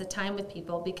pockets of time with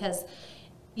people because,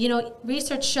 you know,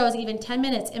 research shows even 10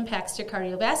 minutes impacts your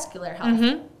cardiovascular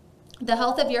health. The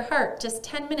health of your heart, just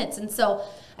 10 minutes. And so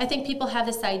I think people have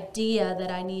this idea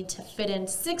that I need to fit in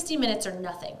 60 minutes or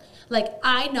nothing. Like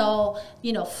I know,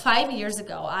 5 years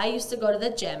ago, I used to go to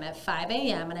the gym at 5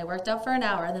 a.m. and I worked out for an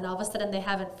hour and then all of a sudden they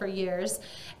haven't for years.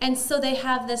 And so they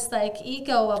have this like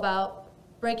ego about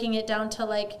breaking it down to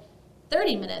like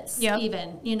 30 minutes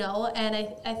even, and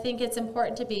I think it's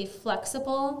important to be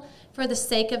flexible for the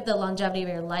sake of the longevity of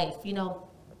your life.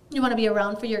 You want to be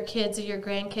around for your kids or your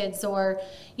grandkids or,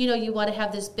 you want to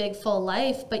have this big full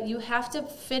life, but you have to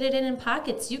fit it in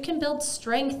pockets. You can build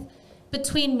strength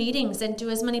between meetings and do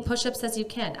as many push-ups as you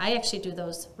can. I actually do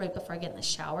those right before I get in the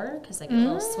shower because I get a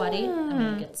little sweaty. I'm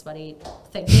going to get sweaty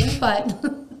thinking, but...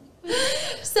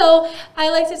 So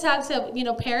I like to talk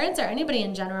to, parents or anybody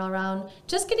in general around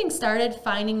just getting started,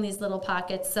 finding these little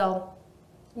pockets. So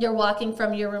you're walking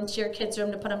from your room to your kid's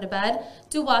room to put them to bed,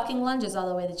 do walking lunges all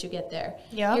the way that you get there.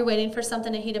 Yep. You're waiting for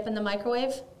something to heat up in the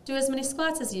microwave, do as many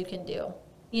squats as you can do.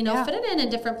 Fit it in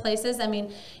different places. I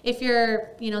mean, if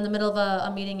you're, in the middle of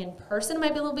a meeting in person, it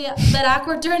might be a little bit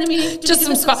awkward during a meeting. Just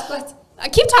some squats.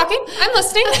 Keep talking. I'm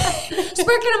listening. Just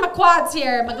working on my quads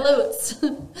here, my glutes.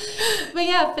 But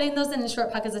yeah, fitting those in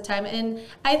short pockets of time. And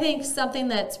I think something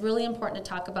that's really important to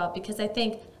talk about, because I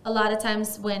think a lot of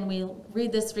times when we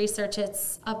read this research,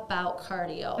 it's about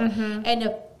cardio. And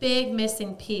a big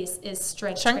missing piece is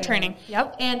strength training.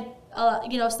 Yep. And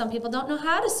some people don't know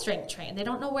how to strength train. They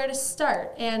don't know where to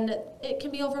start. And it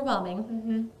can be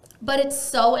overwhelming. But it's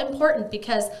so important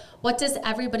because what does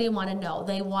everybody want to know?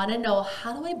 They want to know,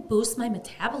 how do I boost my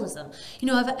metabolism?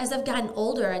 As I've gotten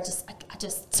older, I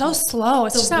just so slow.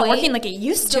 It's just not working like it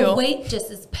used to. The weight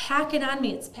just is packing on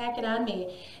me. It's packing on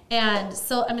me. And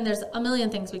so, there's a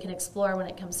million things we can explore when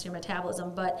it comes to your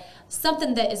metabolism, but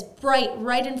something that is bright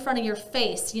right in front of your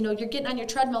face, you're getting on your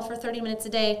treadmill for 30 minutes a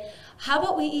day. How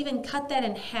about we even cut that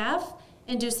in half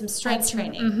and do some strength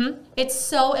training? It's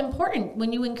so important.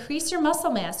 When you increase your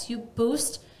muscle mass, you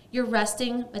boost your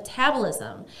resting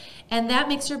metabolism, and that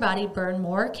makes your body burn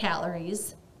more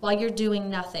calories while you're doing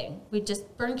nothing. We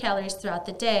just burn calories throughout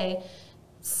the day,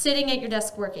 sitting at your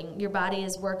desk working. Your body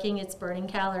is working, it's burning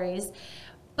calories.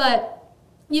 But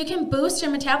you can boost your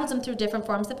metabolism through different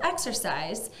forms of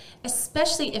exercise,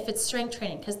 especially if it's strength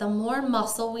training, because the more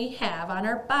muscle we have on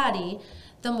our body,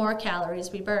 the more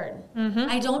calories we burn.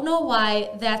 I don't know why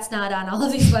that's not on all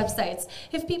of these websites.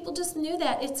 If people just knew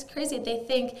that, it's crazy. They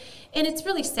think, and it's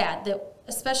really sad that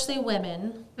especially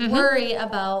women worry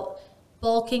about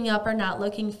bulking up or not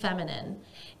looking feminine.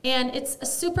 And it's a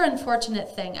super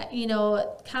unfortunate thing. You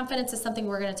know, confidence is something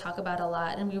we're going to talk about a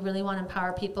lot, and we really want to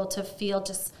empower people to feel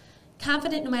just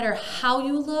confident no matter how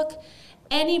you look,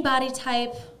 any body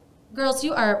type. Girls,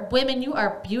 you are women, you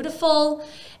are beautiful,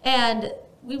 and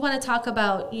we want to talk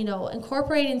about, you know,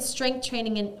 incorporating strength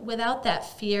training and without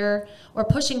that fear or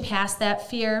pushing past that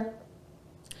fear.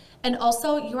 And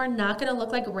also, you are not going to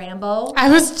look like Rambo or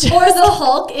the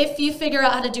Hulk if you figure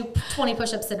out how to do 20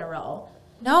 push-ups in a row.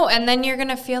 No, and then you're going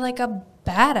to feel like a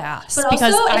badass. But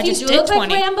because also, I if you just do did look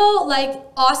 20. like Rambo, like,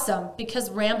 awesome,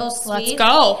 because Rambo's sweet. Let's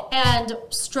go. And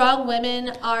strong women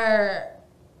are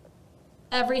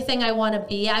everything I want to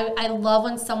be. I love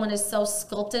when someone is so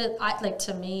sculpted. Like,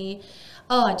 to me,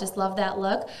 oh, I just love that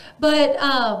look. But,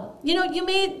 you know, you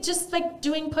may just like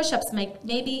doing push-ups,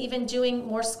 maybe even doing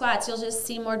more squats. You'll just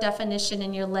see more definition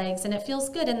in your legs, and it feels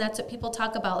good. And that's what people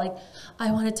talk about. Like,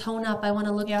 I want to tone up. I want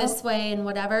to look this way and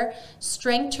whatever.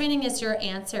 Strength training is your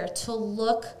answer to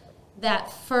look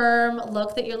that firm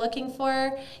look that you're looking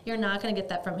for. You're not going to get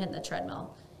that from hitting the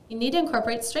treadmill. You need to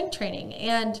incorporate strength training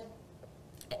and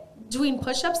doing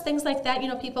push-ups, things like that. You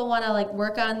know, people want to like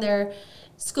work on their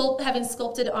having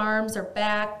sculpted arms or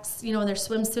backs, you know, in their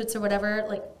swimsuits or whatever.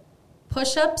 Like,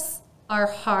 push-ups are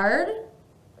hard,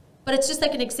 but it's just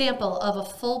like an example of a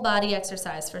full body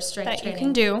exercise for strength training. That you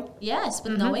can do. Yes,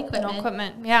 with no equipment. No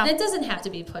equipment, yeah. And it doesn't have to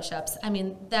be push-ups. I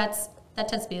mean, that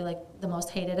tends to be like the most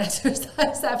hated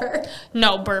exercise ever.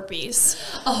 No burpees.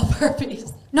 Oh,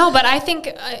 burpees. No, but I think,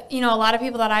 you know, a lot of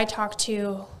people that I talk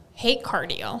to hate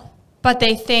cardio, but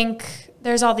they think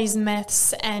there's all these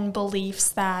myths and beliefs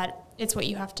that it's what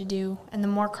you have to do, and the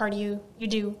more cardio you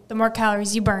do, the more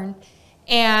calories you burn.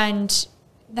 And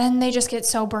then they just get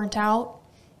so burnt out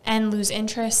and lose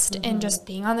interest in just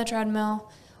being on the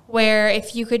treadmill, where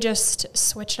if you could just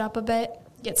switch it up a bit,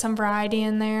 get some variety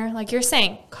in there. Like you're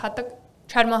saying, cut the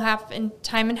treadmill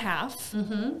time in half,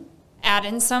 add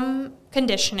in some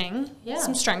conditioning,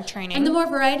 some strength training. And the more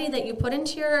variety that you put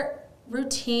into your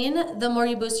routine, the more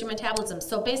you boost your metabolism.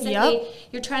 So basically,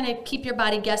 you're trying to keep your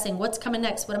body guessing, what's coming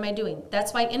next? What am I doing?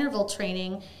 That's why interval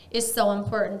training is so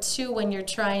important too when you are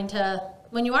trying to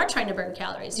burn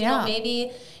calories. You know,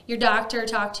 maybe your doctor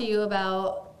talked to you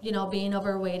about, you know, being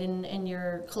overweight and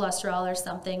your cholesterol or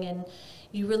something, and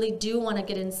you really do want to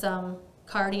get in some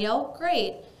cardio.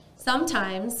 Great.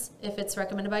 Sometimes, if it's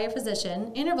recommended by your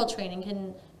physician, interval training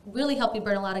can really help you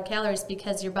burn a lot of calories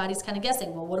because your body's kind of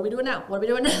guessing, well, what are we doing now? What are we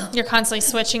doing now? You're constantly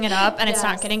switching it up, and it's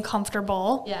not getting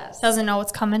comfortable. Doesn't know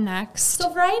what's coming next. So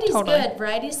variety is good.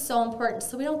 Variety is so important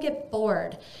so we don't get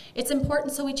bored. It's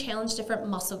important so we challenge different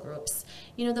muscle groups.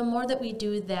 You know, the more that we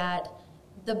do that,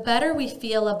 the better we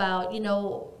feel about, you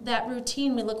know, that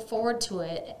routine. We look forward to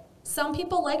it. Some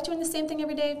people like doing the same thing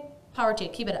every day. Power to you.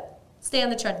 Keep it up. Stay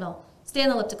on the treadmill. Stay on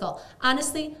the elliptical.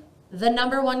 Honestly, the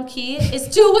number one key is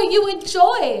do what you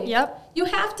enjoy. You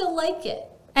have to like it.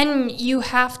 And you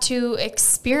have to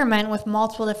experiment with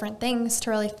multiple different things to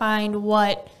really find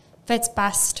what fits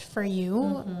best for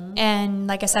you. And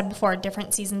like I said before,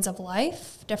 different seasons of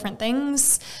life, different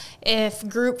things. If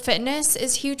group fitness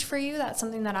is huge for you, that's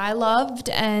something that I loved.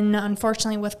 And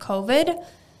unfortunately with COVID,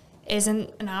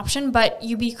 isn't an option, but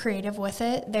you be creative with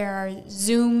it. There are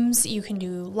Zooms, you can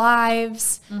do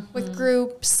lives with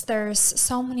groups. There's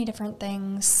so many different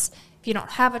things. If you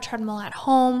don't have a treadmill at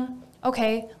home,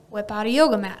 okay, whip out a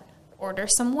yoga mat, order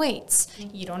some weights.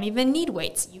 You don't even need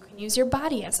weights. You can use your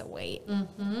body as a weight.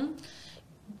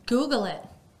 Google it.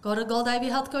 Go to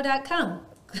goldivyhealthco.com.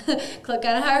 Click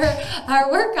on our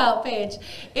workout page.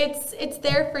 It's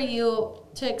there for you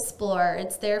to explore.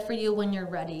 It's there for you when you're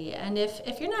ready. And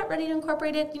if you're not ready to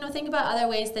incorporate it, you know, think about other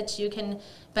ways that you can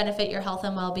benefit your health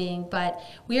and well-being. But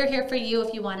we are here for you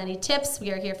if you want any tips.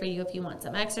 We are here for you if you want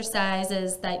some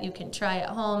exercises that you can try at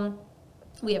home.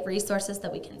 We have resources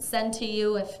that we can send to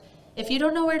you if you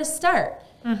don't know where to start.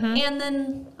 And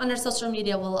then on our social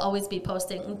media, we'll always be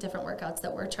posting different workouts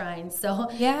that we're trying. So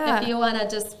if you want to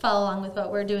just follow along with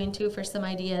what we're doing too for some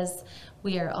ideas,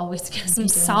 we are always going to be doing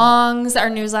songs. Our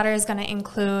newsletter is going to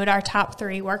include our top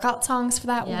 3 workout songs for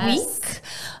that week.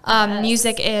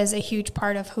 Music is a huge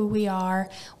part of who we are,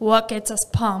 what gets us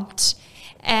pumped.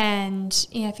 And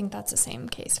I think that's the same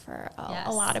case for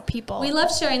a lot of people. We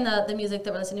love sharing the music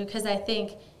that we're listening to because I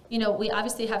think, you know, we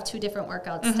obviously have 2 different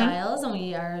workout styles, and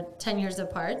we are 10 years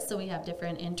apart, so we have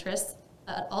different interests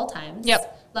at all times.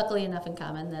 Luckily enough in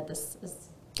common that this is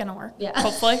gonna work. Yeah.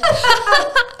 Hopefully.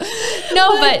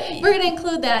 No, but we're going to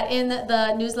include that in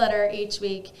the newsletter each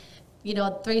week.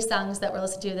 3 songs that we're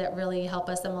listening to that really help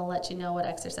us, and we'll let you know what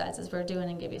exercises we're doing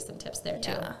and give you some tips there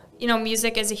too. Yeah.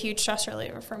 Music is a huge stress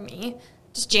reliever for me.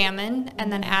 Just jamming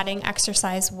and then adding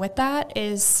exercise with that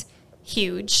is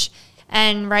huge.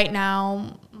 And right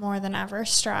now, more than ever,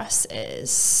 stress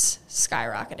is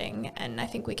skyrocketing. And I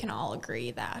think we can all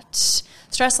agree that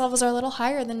stress levels are a little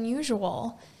higher than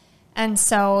usual. And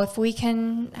so if we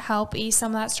can help ease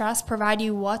some of that stress, provide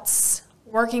you what's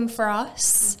working for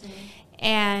us,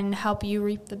 and help you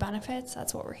reap the benefits,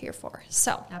 that's what we're here for.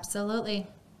 So absolutely.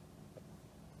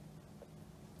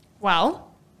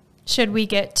 Well, should we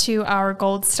get to our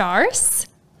gold stars?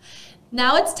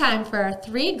 Now it's time for our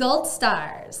 3 gold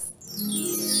stars.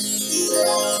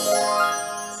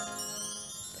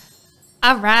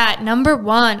 All right, number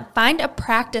 1, find a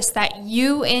practice that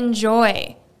you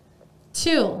enjoy.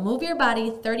 2, move your body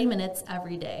 30 minutes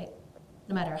every day,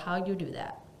 no matter how you do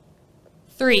that.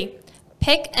 3,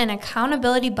 pick an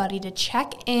accountability buddy to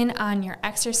check in on your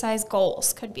exercise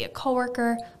goals. Could be a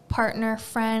coworker, partner,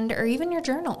 friend, or even your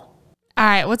journal. All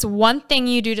right, what's one thing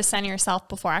you do to center yourself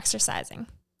before exercising?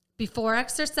 Before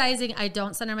exercising, I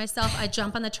don't center myself. I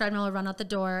jump on the treadmill and run out the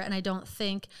door, and I don't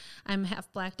think. I'm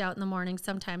half blacked out in the morning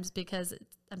sometimes because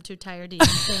I'm too tired to even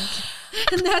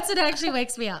think. And that's what actually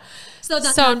wakes me up. So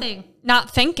nothing. Not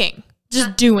thinking,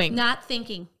 just doing. Not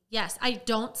thinking. Yes, I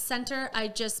don't center. I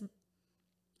just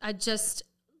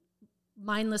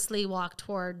mindlessly walk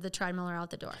toward the treadmill or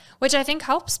out the door. Which I think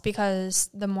helps,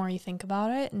 because the more you think about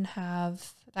it and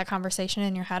have that conversation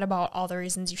in your head about all the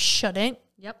reasons you shouldn't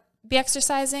be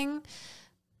exercising,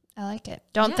 I like it.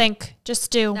 Don't think,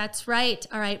 just do. That's right.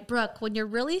 All right, Brooke, when you're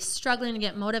really struggling to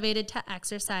get motivated to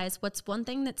exercise, what's one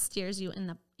thing that steers you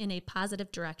in a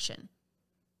positive direction?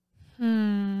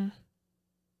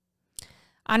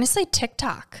 Honestly,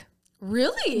 TikTok.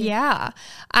 Really? Yeah.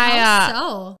 How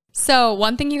so? So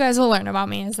one thing you guys will learn about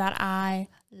me is that I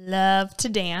love to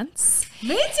dance.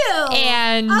 Me too.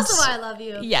 And also why I love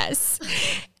you. Yes.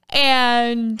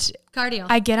 And cardio.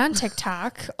 I get on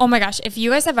TikTok. Oh my gosh. If you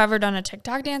guys have ever done a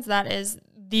TikTok dance, that is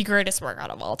the greatest workout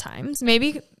of all times.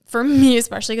 Maybe for me,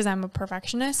 especially because I'm a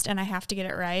perfectionist and I have to get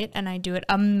it right. And I do it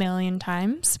a million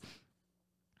times.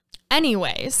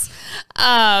 Anyways,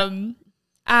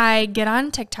 I get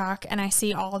on TikTok and I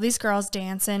see all these girls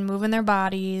dancing, moving their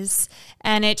bodies,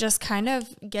 and it just kind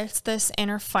of gets this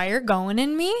inner fire going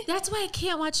in me. That's why I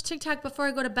can't watch TikTok before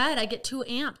I go to bed. I get too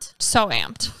amped. So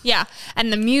amped. Yeah.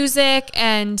 And the music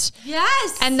and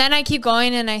yes. And then I keep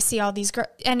going and I see all these girls,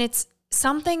 and it's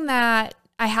something that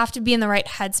I have to be in the right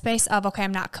headspace of, okay,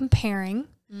 I'm not comparing.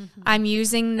 I'm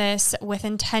using this with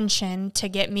intention to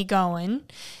get me going.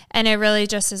 And it really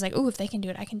just is like, ooh, if they can do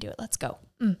it, I can do it. Let's go.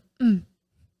 All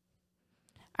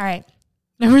right.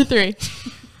 Number 3.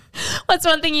 What's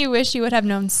one thing you wish you would have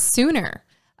known sooner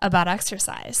about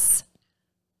exercise?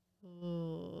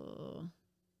 Ooh.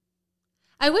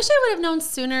 I wish I would have known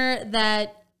sooner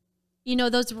that,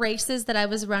 those races that I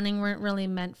was running weren't really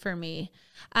meant for me.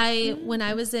 When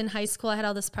I was in high school, I had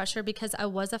all this pressure because I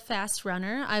was a fast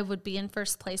runner. I would be in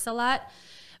first place a lot,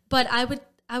 but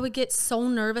I would get so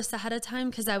nervous ahead of time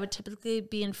because I would typically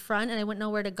be in front and I wouldn't know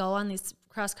where to go on these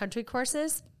cross country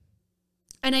courses.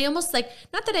 And I almost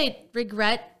not that I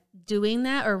regret doing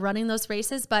that or running those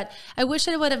races, but I wish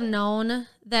I would have known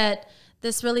that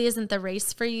this really isn't the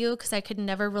race for you, because I could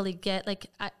never really get,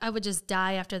 I would just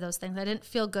die after those things. I didn't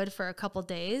feel good for a couple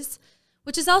days,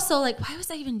 which is also why was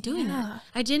I even doing that?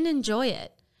 I didn't enjoy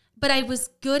it, but I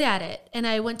was good at it. And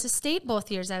I went to state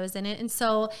both years I was in it. And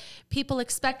so people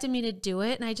expected me to do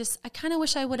it. And I kind of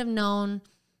wish I would have known,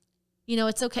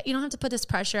 it's okay. You don't have to put this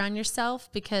pressure on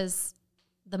yourself because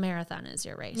the marathon is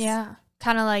your race. Yeah.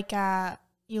 Kind of like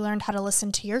you learned how to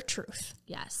listen to your truth.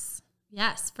 Yes.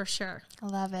 Yes, for sure. I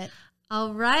love it.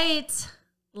 All right.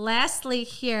 Lastly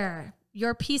here,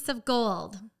 your piece of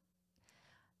gold.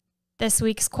 This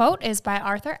week's quote is by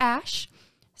Arthur Ashe.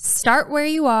 Start where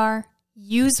you are.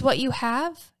 Use what you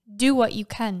have. Do what you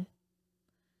can.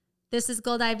 This is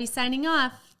Gold Ivy signing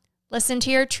off. Listen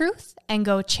to your truth and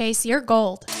go chase your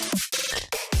gold.